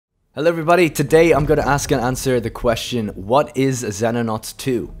Hello everybody, today I'm going to ask and answer the question, what is Xenonauts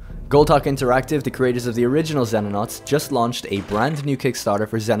 2? Goldhawk Interactive, the creators of the original Xenonauts, just launched a brand new Kickstarter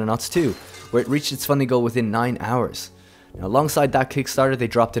for Xenonauts 2, where it reached its funding goal within 9 hours. Now, alongside that Kickstarter, they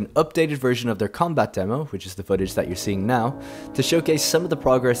dropped an updated version of their combat demo, which is the footage that you're seeing now, to showcase some of the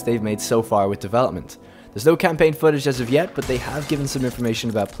progress they've made so far with development. There's no campaign footage as of yet, but they have given some information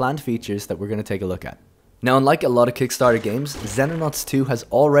about planned features that we're going to take a look at. Now, unlike a lot of Kickstarter games, Xenonauts 2 has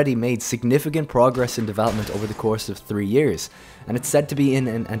already made significant progress in development over the course of 3 years, and it's said to be in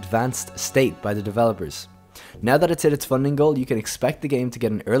an advanced state by the developers. Now that it's hit its funding goal, you can expect the game to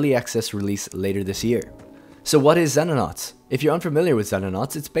get an early access release later this year. So what is Xenonauts? If you're unfamiliar with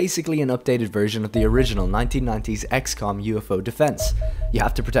Xenonauts, it's basically an updated version of the original 1990s XCOM UFO Defense. You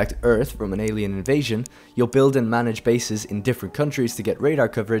have to protect Earth from an alien invasion, you'll build and manage bases in different countries to get radar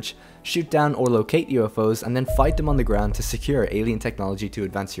coverage, shoot down or locate UFOs, and then fight them on the ground to secure alien technology to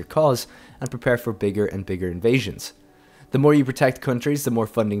advance your cause and prepare for bigger and bigger invasions. The more you protect countries, the more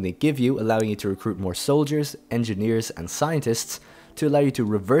funding they give you, allowing you to recruit more soldiers, engineers, and scientists to allow you to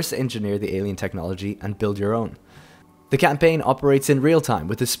reverse engineer the alien technology and build your own. The campaign operates in real time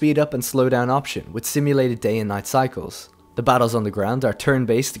with a speed up and slow down option with simulated day and night cycles. The battles on the ground are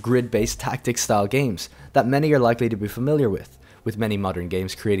turn-based, grid-based tactics style games that many are likely to be familiar with many modern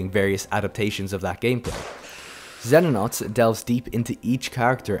games creating various adaptations of that gameplay. Xenonauts delves deep into each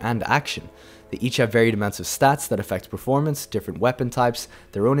character and action. They each have varied amounts of stats that affect performance, different weapon types,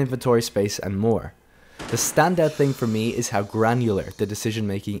 their own inventory space, and more. The standout thing for me is how granular the decision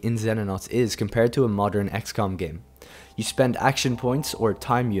making in Xenonauts is compared to a modern XCOM game. You spend action points, or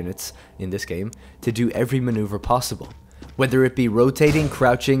time units in this game, to do every maneuver possible. Whether it be rotating,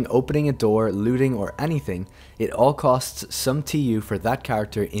 crouching, opening a door, looting, or anything, it all costs some TU for that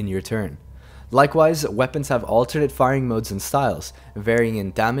character in your turn. Likewise, weapons have alternate firing modes and styles, varying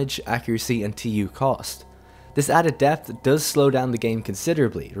in damage, accuracy, and TU cost. This added depth does slow down the game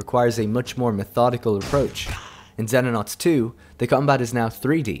considerably, it requires a much more methodical approach. In Xenonauts 2, the combat is now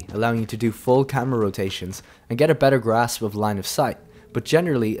 3D, allowing you to do full camera rotations and get a better grasp of line of sight, but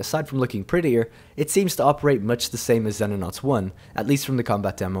generally, aside from looking prettier, it seems to operate much the same as Xenonauts 1, at least from the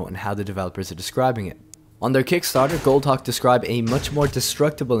combat demo and how the developers are describing it. On their Kickstarter, Goldhawk described a much more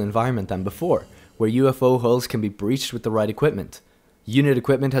destructible environment than before, where UFO hulls can be breached with the right equipment. Unit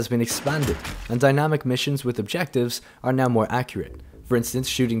equipment has been expanded, and dynamic missions with objectives are now more accurate. For instance,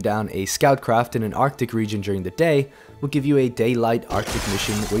 shooting down a scout craft in an Arctic region during the day will give you a daylight Arctic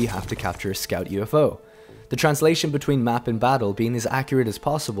mission where you have to capture a scout UFO. The translation between map and battle being as accurate as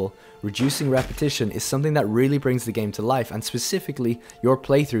possible, reducing repetition, is something that really brings the game to life, and specifically your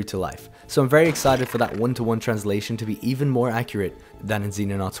playthrough to life. So I'm very excited for that one-to-one translation to be even more accurate than in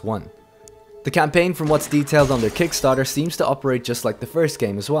Xenonauts 1. The campaign, from what's detailed on their Kickstarter, seems to operate just like the first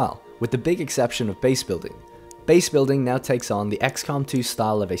game as well, with the big exception of base building. Base building now takes on the XCOM 2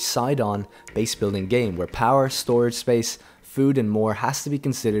 style of a side-on base building game where power, storage space, food and more has to be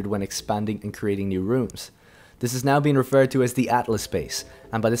considered when expanding and creating new rooms. This is now being referred to as the Atlas base,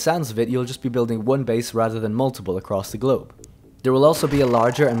 and by the sounds of it, you'll just be building one base rather than multiple across the globe. There will also be a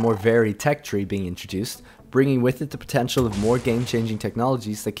larger and more varied tech tree being introduced, bringing with it the potential of more game-changing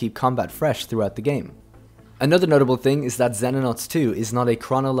technologies that keep combat fresh throughout the game. Another notable thing is that Xenonauts 2 is not a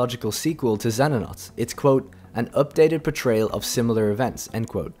chronological sequel to Xenonauts. It's, quote, an updated portrayal of similar events, end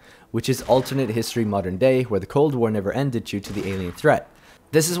quote, which is alternate history modern day where the Cold War never ended due to the alien threat.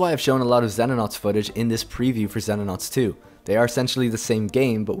 This is why I've shown a lot of Xenonauts footage in this preview for Xenonauts 2. They are essentially the same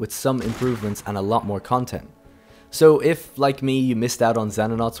game, but with some improvements and a lot more content. So if, like me, you missed out on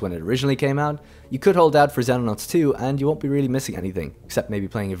Xenonauts when it originally came out, you could hold out for Xenonauts 2 and you won't be really missing anything, except maybe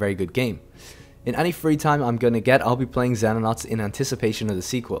playing a very good game. In any free time I'm gonna get, I'll be playing Xenonauts in anticipation of the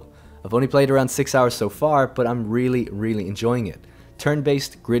sequel. I've only played around 6 hours so far, but I'm really enjoying it.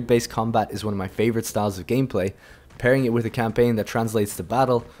 Turn-based, grid-based combat is one of my favorite styles of gameplay. Pairing it with a campaign that translates to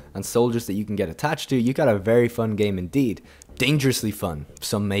battle and soldiers that you can get attached to, you got a very fun game indeed. Dangerously fun,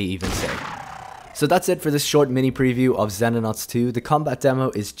 some may even say. So that's it for this short mini preview of Xenonauts 2. The combat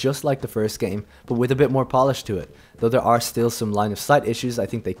demo is just like the first game, but with a bit more polish to it, though there are still some line of sight issues I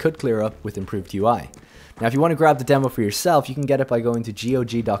think they could clear up with improved UI. Now if you want to grab the demo for yourself, you can get it by going to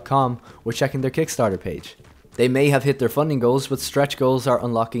GOG.com or checking their Kickstarter page. They may have hit their funding goals, but stretch goals are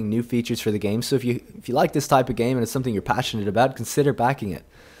unlocking new features for the game, so if you like this type of game and it's something you're passionate about, consider backing it.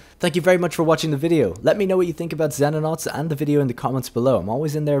 Thank you very much for watching the video. Let me know what you think about Xenonauts and the video in the comments below. I'm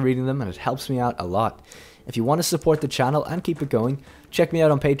always in there reading them and it helps me out a lot. If you want to support the channel and keep it going, check me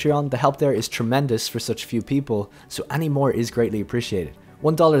out on Patreon. The help there is tremendous for such few people, so any more is greatly appreciated.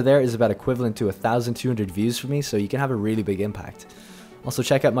 $1 there is about equivalent to 1,200 views for me, so you can have a really big impact. Also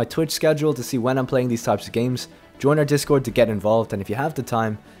check out my Twitch schedule to see when I'm playing these types of games, join our Discord to get involved, and if you have the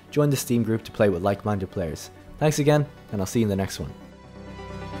time, join the Steam group to play with like-minded players. Thanks again, and I'll see you in the next one.